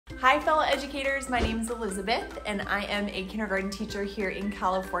Hi fellow educators, my name is Elizabeth and I am a kindergarten teacher here in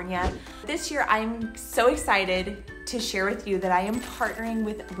California. This year I'm so excited to share with you that I am partnering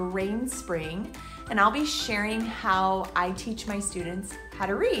with Brainspring and I'll be sharing how I teach my students how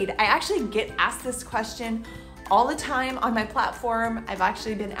to read. I actually get asked this question all the time on my platform. I've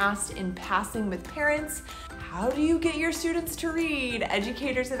actually been asked in passing with parents, how do you get your students to read?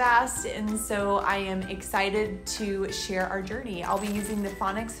 Educators have asked, and so I am excited to share our journey. I'll be using the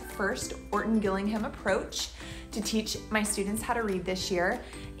Phonics First Orton Gillingham approach to teach my students how to read this year,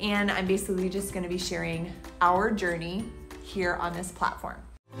 and I'm basically just going to be sharing our journey here on this platform.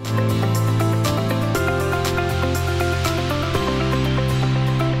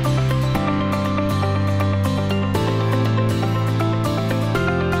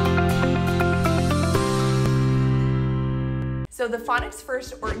 So the Phonics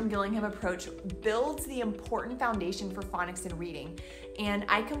First Orton Gillingham approach builds the important foundation for phonics and reading. And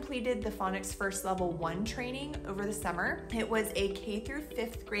I completed the Phonics First Level 1 training over the summer. It was a K through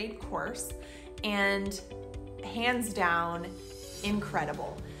 5th grade course and hands down,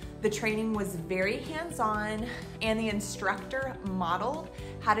 incredible. The training was very hands-on and the instructor modeled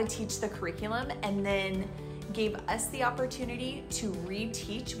how to teach the curriculum and then gave us the opportunity to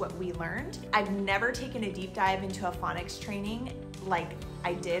reteach what we learned. I've never taken a deep dive into a phonics training like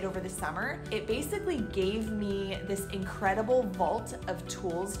I did over the summer. It basically gave me this incredible vault of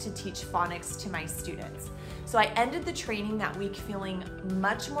tools to teach phonics to my students. So I ended the training that week feeling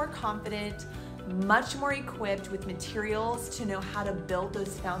much more confident, much more equipped with materials to know how to build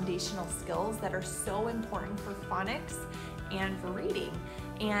those foundational skills that are so important for phonics and for reading.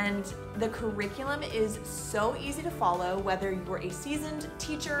 And the curriculum is so easy to follow, whether you're a seasoned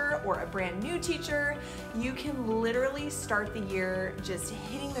teacher or a brand new teacher. You can literally start the year just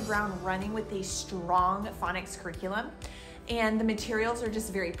hitting the ground running with a strong phonics curriculum. And the materials are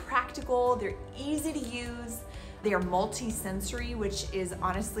just very practical, they're easy to use. They are multi-sensory, which is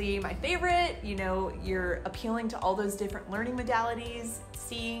honestly my favorite. You know, you're appealing to all those different learning modalities,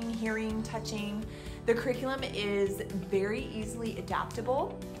 seeing, hearing, touching. The curriculum is very easily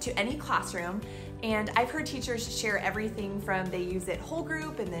adaptable to any classroom. And I've heard teachers share everything from they use it whole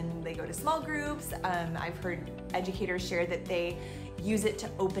group and then they go to small groups. I've heard educators share that they use it to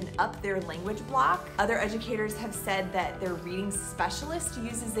open up their language block. Other educators have said that their reading specialist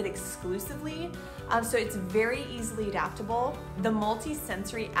uses it exclusively. So it's very easily adaptable. The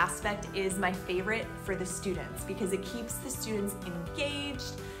multi-sensory aspect is my favorite for the students because it keeps the students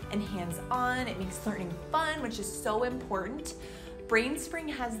engaged and hands-on. It makes learning fun, which is so important. Brainspring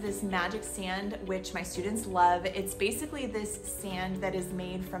has this magic sand, which my students love. It's basically this sand that is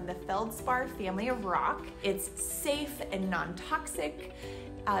made from the feldspar family of rock. It's safe and non-toxic.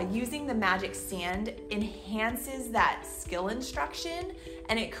 Using the magic sand enhances that skill instruction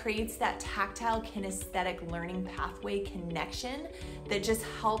and it creates that tactile kinesthetic learning pathway connection that just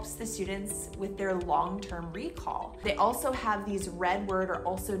helps the students with their long-term recall. They also have these red word, or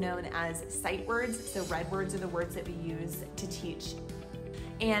also known as sight words. So red words are the words that we use to teach.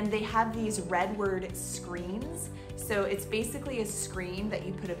 And they have these red word screens. So it's basically a screen that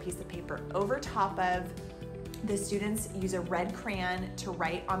you put a piece of paper over top of. The students use a red crayon to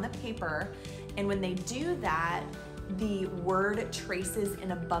write on the paper, and when they do that, the word traces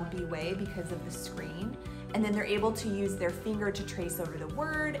in a bumpy way because of the screen, and then they're able to use their finger to trace over the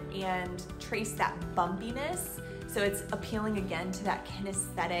word and trace that bumpiness. So it's appealing again to that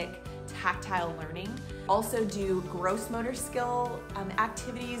kinesthetic, tactile learning. Also do gross motor skill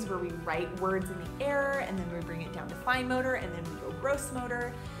activities where we write words in the air and then we bring it down to fine motor and then we go gross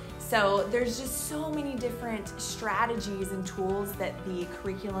motor. So there's just so many different strategies and tools that the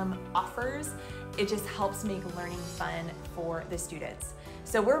curriculum offers. It just helps make learning fun for the students.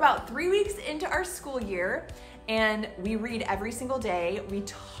 So we're about 3 weeks into our school year and we read every single day. We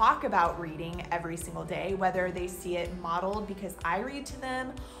talk about reading every single day, whether they see it modeled because I read to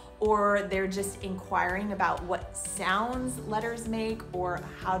them or they're just inquiring about what sounds letters make, or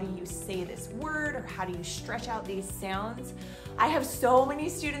how do you say this word, or how do you stretch out these sounds. I have so many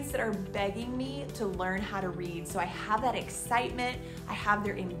students that are begging me to learn how to read. So I have that excitement, I have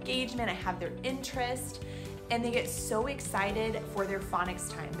their engagement, I have their interest, and they get so excited for their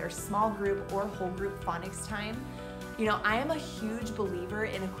phonics time, their small group or whole group phonics time. You know, I am a huge believer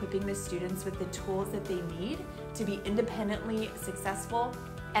in equipping the students with the tools that they need to be independently successful.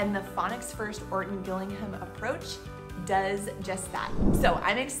 And the Phonics First Orton Gillingham approach does just that. So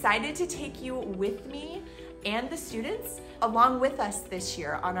I'm excited to take you with me and the students along with us this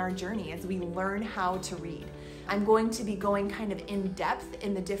year on our journey as we learn how to read. I'm going to be going kind of in depth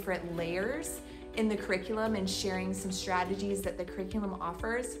in the different layers in the curriculum and sharing some strategies that the curriculum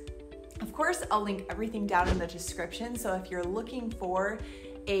offers. Of course, I'll link everything down in the description. So if you're looking for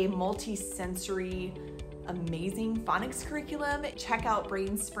a multi-sensory, amazing phonics curriculum, check out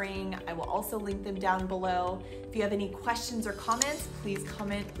Brainspring. I will also link them down below. If you have any questions or comments, please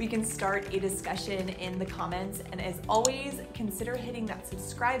comment. We can start a discussion in the comments. And as always, consider hitting that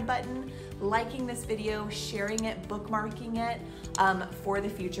subscribe button, liking this video, sharing it, bookmarking it for the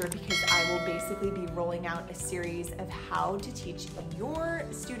future, because I will basically be rolling out a series of how to teach your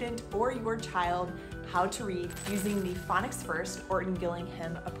student or your child how to read using the Phonics First Orton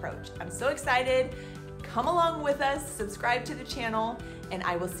Gillingham approach. I'm so excited. Come along with us, subscribe to the channel, and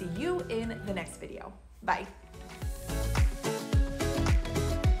I will see you in the next video. Bye.